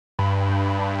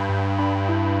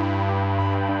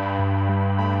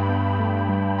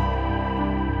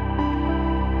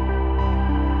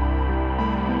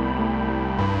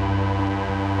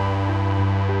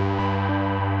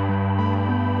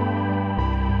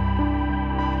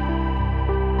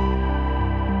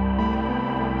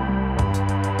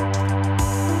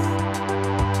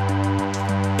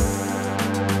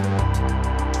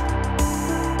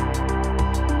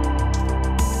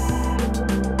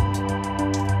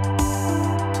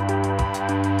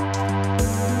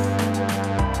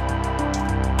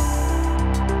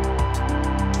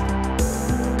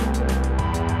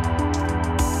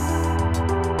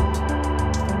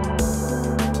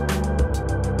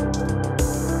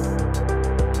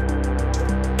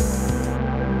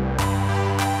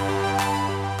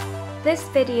This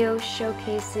video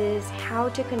showcases how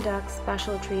to conduct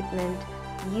special treatment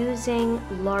using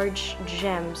large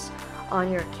gems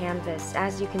on your canvas.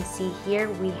 As you can see here,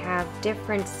 we have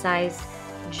different sized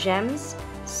gems.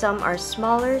 Some are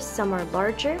smaller, some are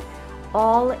larger,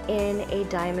 all in a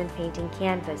diamond painting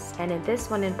canvas. And in this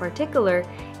one in particular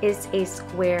is a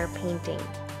square painting.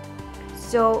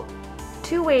 So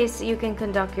two ways you can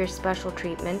conduct your special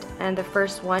treatment, and the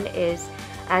first one is,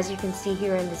 as you can see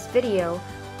here in this video,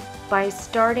 by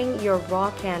starting your raw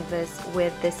canvas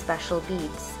with the special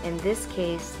beads. In this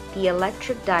case, the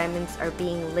electric diamonds are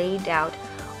being laid out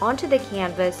onto the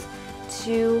canvas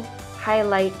to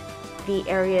highlight the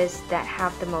areas that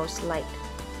have the most light.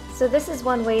 So this is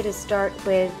one way to start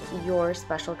with your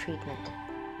special treatment.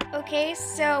 Okay,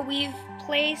 so we've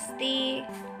placed the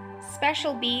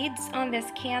special beads on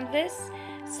this canvas.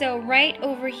 So right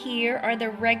over here are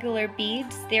the regular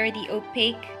beads. They're the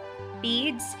opaque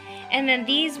beads. And then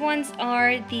these ones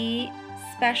are the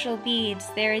special beads.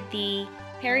 They're the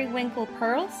periwinkle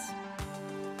pearls,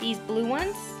 these blue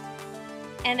ones.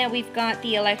 And then we've got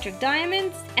the electric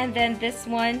diamonds, and then this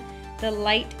one, the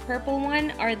light purple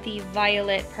one, are the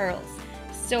violet pearls.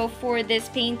 So for this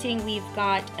painting, we've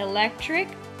got electric,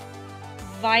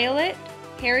 violet,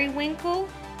 periwinkle,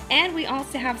 and we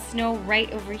also have snow right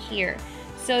over here.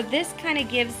 So this kind of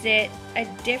gives it a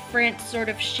different sort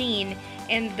of sheen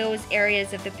in those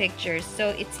areas of the pictures. So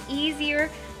it's easier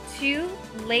to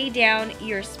lay down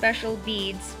your special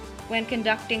beads when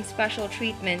conducting special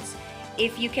treatments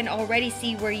if you can already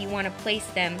see where you want to place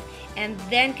them, and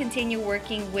then continue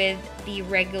working with the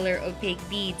regular opaque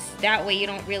beads. That way you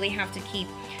don't really have to keep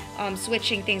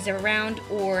switching things around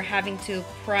or having to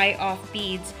pry off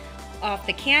beads off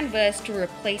the canvas to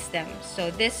replace them.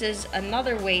 So this is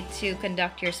another way to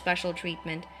conduct your special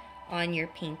treatment on your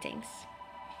paintings.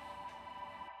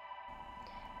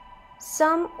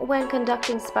 Some, when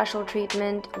conducting special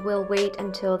treatment, will wait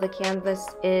until the canvas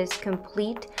is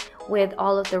complete with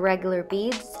all of the regular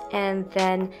beads, and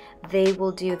then they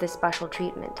will do the special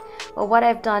treatment. But what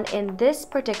I've done in this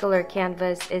particular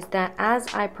canvas is that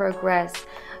as I progress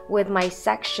with my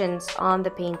sections on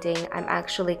the painting, I'm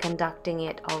actually conducting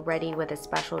it already with a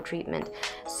special treatment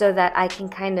so that I can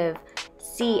kind of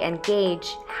see and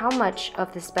gauge how much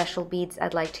of the special beads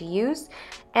I'd like to use.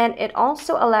 And it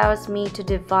also allows me to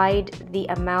divide the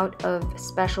amount of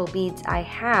special beads I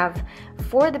have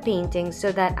for the painting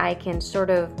so that I can sort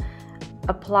of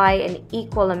apply an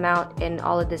equal amount in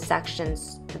all of the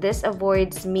sections. This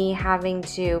avoids me having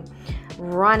to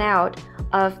run out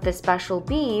of the special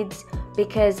beads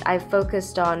because I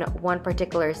focused on one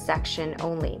particular section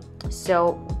only.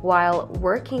 So while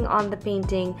working on the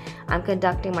painting, I'm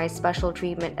conducting my special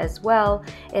treatment as well.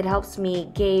 It helps me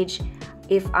gauge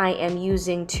if I am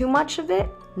using too much of it,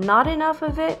 not enough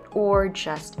of it, or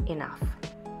just enough.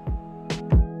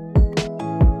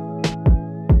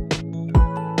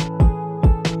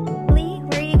 Lee,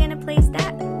 where are you going to place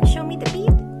that? Show me the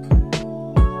bead.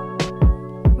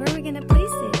 Where are we going to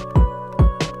place it?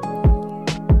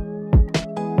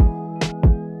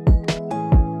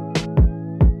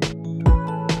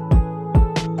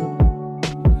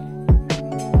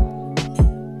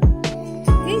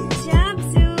 Good job,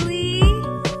 Zuli.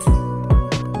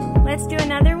 Let's do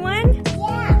another one?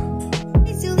 Yeah.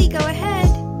 Hey, Zuli, go ahead.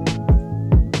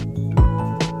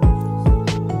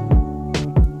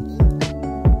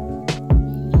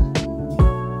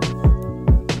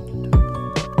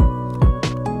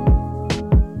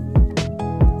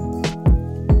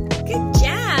 Good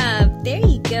job. There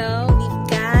you go. We've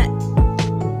got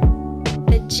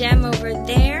the gem over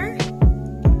there.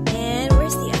 And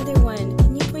where's the other one?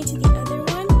 Can you point to the other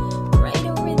one? Right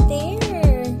over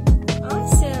there.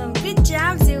 Awesome. Good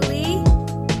job, Zuli.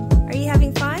 Are you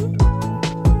having fun?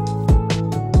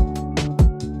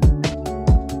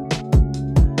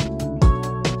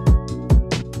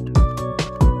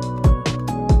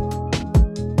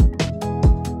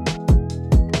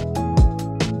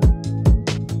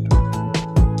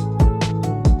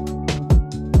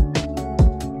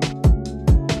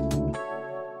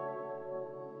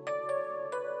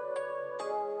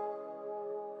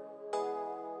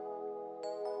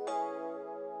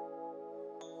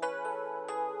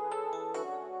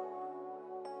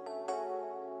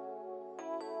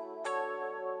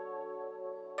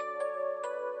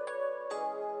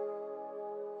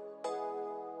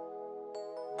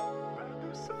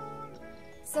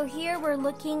 So here we're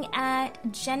looking at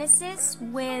Genesis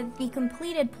with the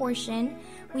completed portion.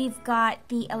 We've got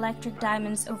the electric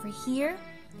diamonds over here.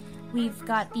 We've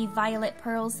got the violet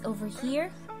pearls over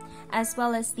here, as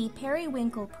well as the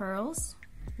periwinkle pearls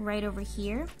right over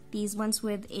here. These ones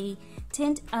with a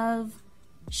tint of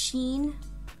sheen.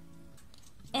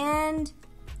 And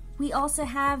we also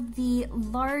have the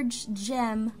large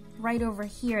gem right over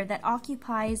here that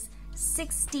occupies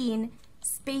 16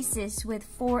 spaces with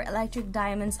 4 electric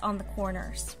diamonds on the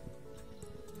corners.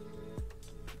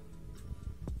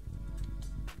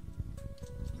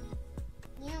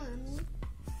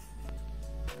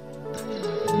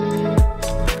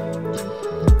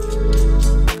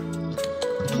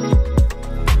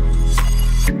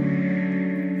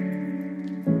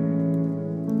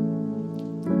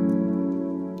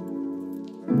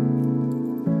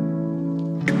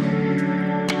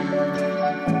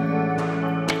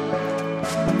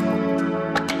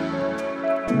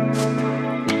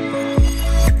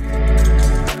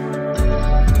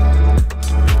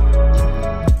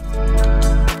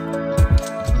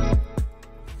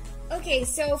 Okay,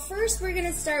 so first we're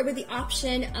gonna start with the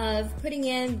option of putting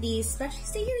in the special,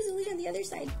 stay here Zoe on the other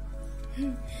side.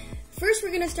 First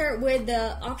we're gonna start with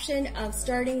the option of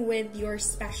starting with your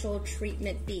special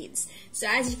treatment beads. So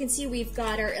as you can see, we've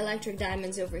got our electric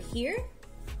diamonds over here,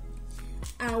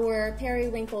 our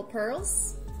periwinkle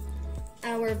pearls,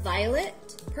 our violet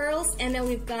pearls, and then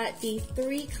we've got the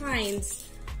 3 kinds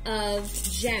of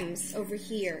gems over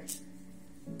here.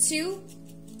 2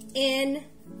 in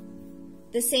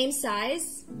the same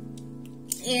size,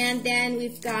 and then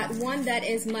we've got one that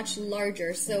is much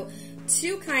larger. So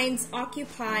 2 kinds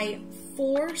occupy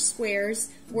 4 squares,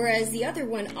 whereas the other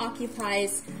one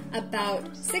occupies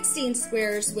about 16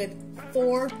 squares with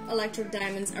 4 electric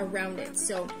diamonds around it.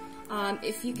 So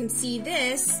if you can see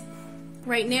this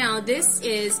right now, this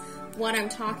is what I'm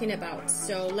talking about.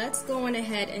 So let's go on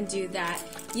ahead and do that.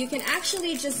 You can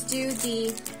actually just do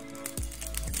the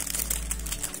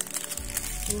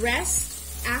rest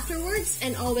afterwards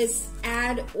and always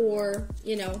add or,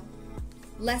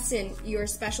 lessen your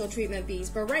special treatment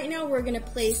beads. But right now we're going to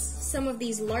place some of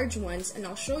these large ones, and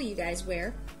I'll show you guys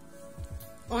where,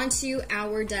 onto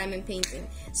our diamond painting.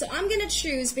 So I'm going to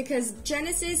choose, because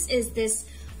Genesis is this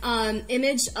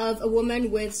image of a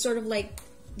woman with sort of like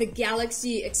the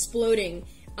galaxy exploding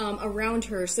around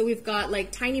her. So we've got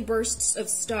like tiny bursts of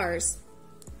stars.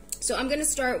 So I'm going to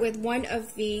start with one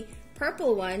of the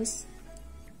purple ones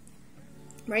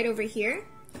right over here.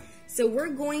 So we're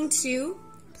going to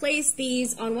place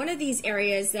these on one of these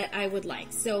areas that I would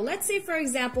like. So let's say, for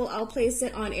example, I'll place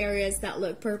it on areas that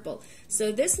look purple.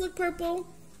 So this look purple,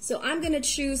 so I'm going to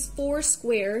choose 4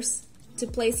 squares to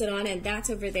place it on, and that's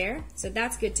over there. So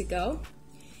that's good to go.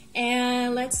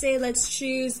 And let's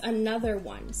choose another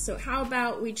one. So how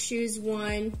about we choose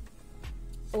one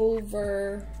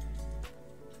over,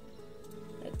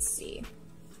 let's see.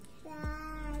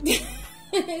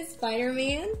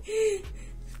 Spider-Man?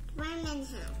 Spider-Man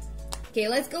hat. Okay,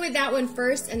 let's go with that one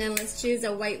first, and then let's choose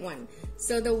a white one.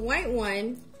 So the white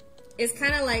one is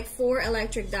kind of like 4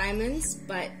 electric diamonds,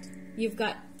 but you've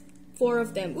got 4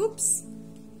 of them. Oops.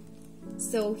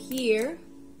 So here,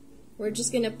 we're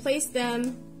just going to place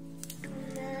them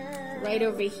right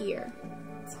over here.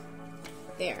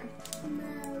 There.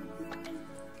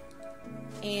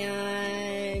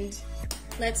 And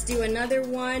let's do another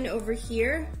one over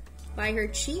here by her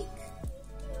cheek.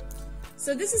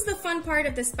 So this is the fun part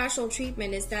of the special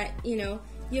treatment, is that,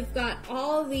 you've got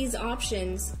all these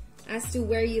options as to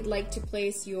where you'd like to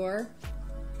place your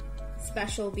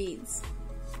special beads.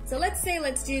 So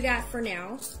let's do that for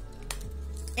now.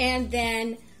 And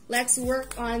then let's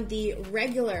work on the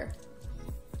regular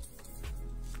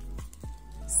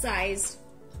size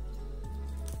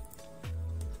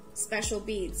special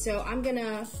beads. So I'm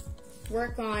gonna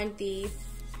work on the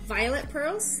violet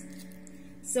pearls.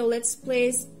 So let's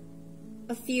place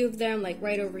a few of them like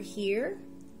right over here.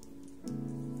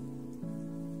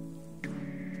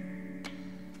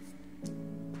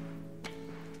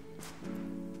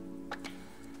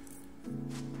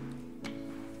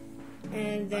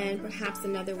 And then perhaps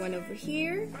another one over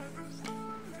here.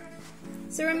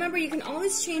 So remember, you can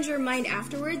always change your mind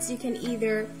afterwards. You can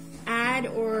either add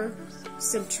or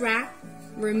subtract,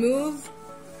 remove,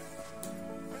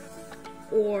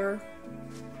 or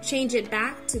change it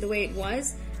back to the way it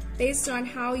was based on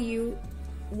how you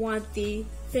want the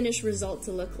finished result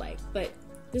to look like. But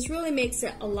this really makes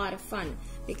it a lot of fun,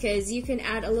 because you can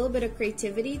add a little bit of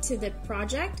creativity to the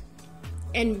project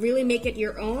and really make it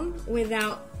your own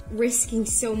without risking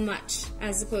so much,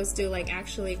 as opposed to like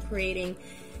actually creating,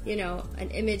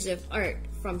 an image of art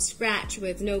from scratch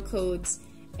with no codes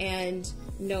and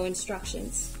no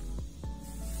instructions.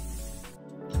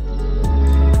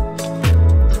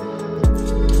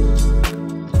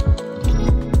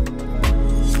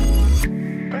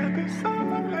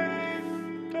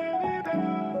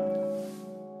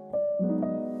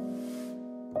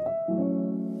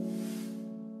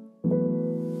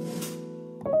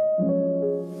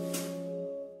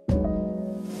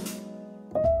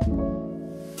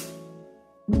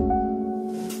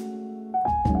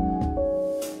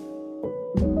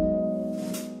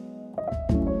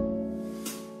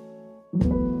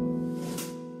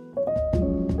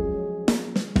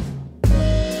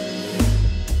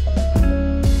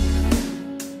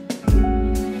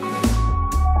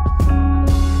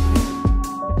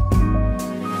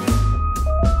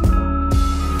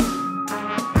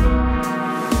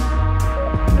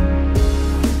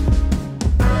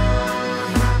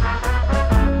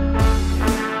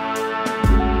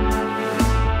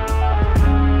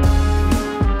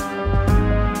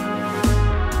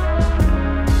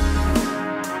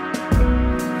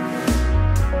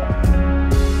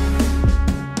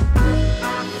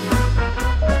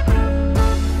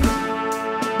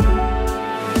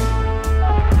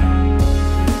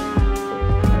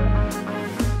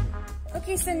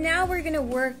 so now we're gonna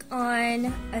work on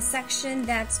a section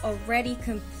that's already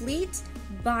complete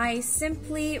by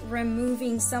simply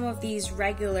removing some of these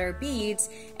regular beads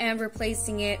and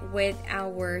replacing it with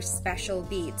our special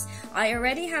beads. I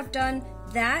already have done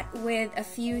that with a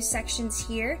few sections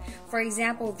here. For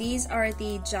example, these are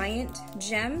the giant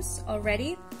gems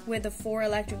already with the 4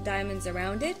 electric diamonds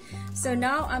around it. So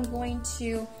now I'm going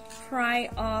to pry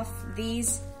off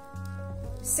these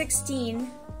 16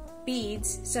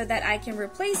 beads so that I can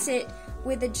replace it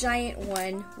with a giant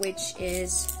one, which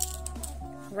is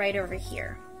right over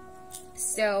here.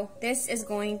 So this is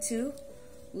going to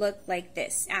look like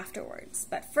this afterwards.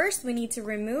 But first we need to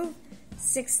remove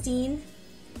 16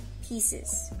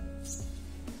 pieces.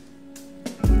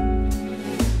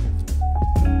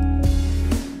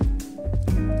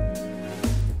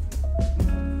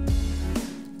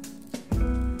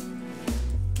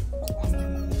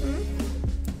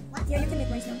 Yeah, you can make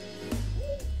noise now.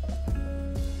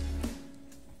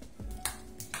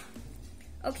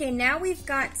 Okay, now we've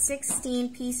got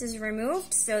 16 pieces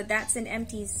removed, so that's an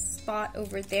empty spot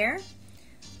over there.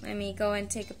 Let me go and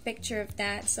take a picture of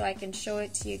that so I can show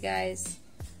it to you guys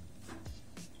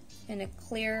in a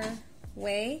clear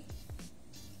way.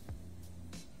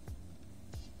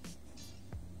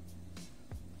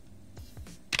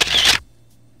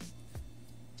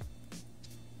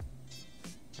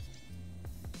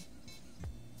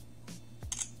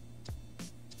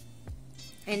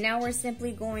 And now we're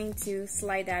simply going to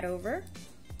slide that over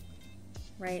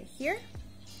right here.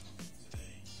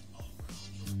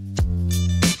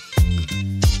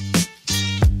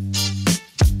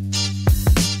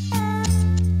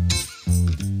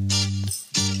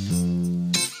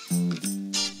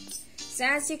 So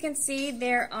as you can see,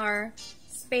 there are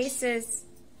spaces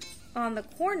on the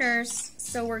corners,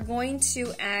 so we're going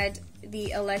to add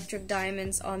the electric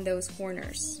diamonds on those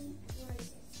corners.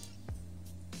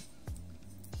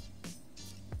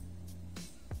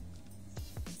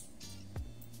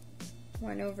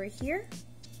 One over here.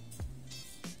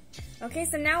 Okay,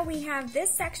 so now we have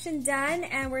this section done,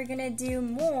 and we're gonna do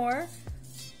more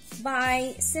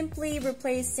by simply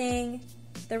replacing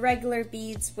the regular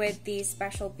beads with these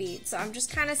special beads. So I'm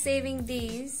just kind of saving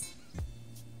these.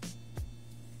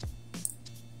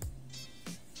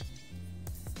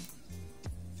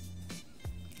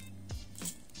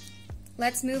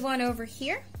 Let's move on over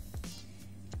here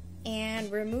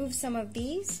and remove some of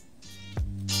these.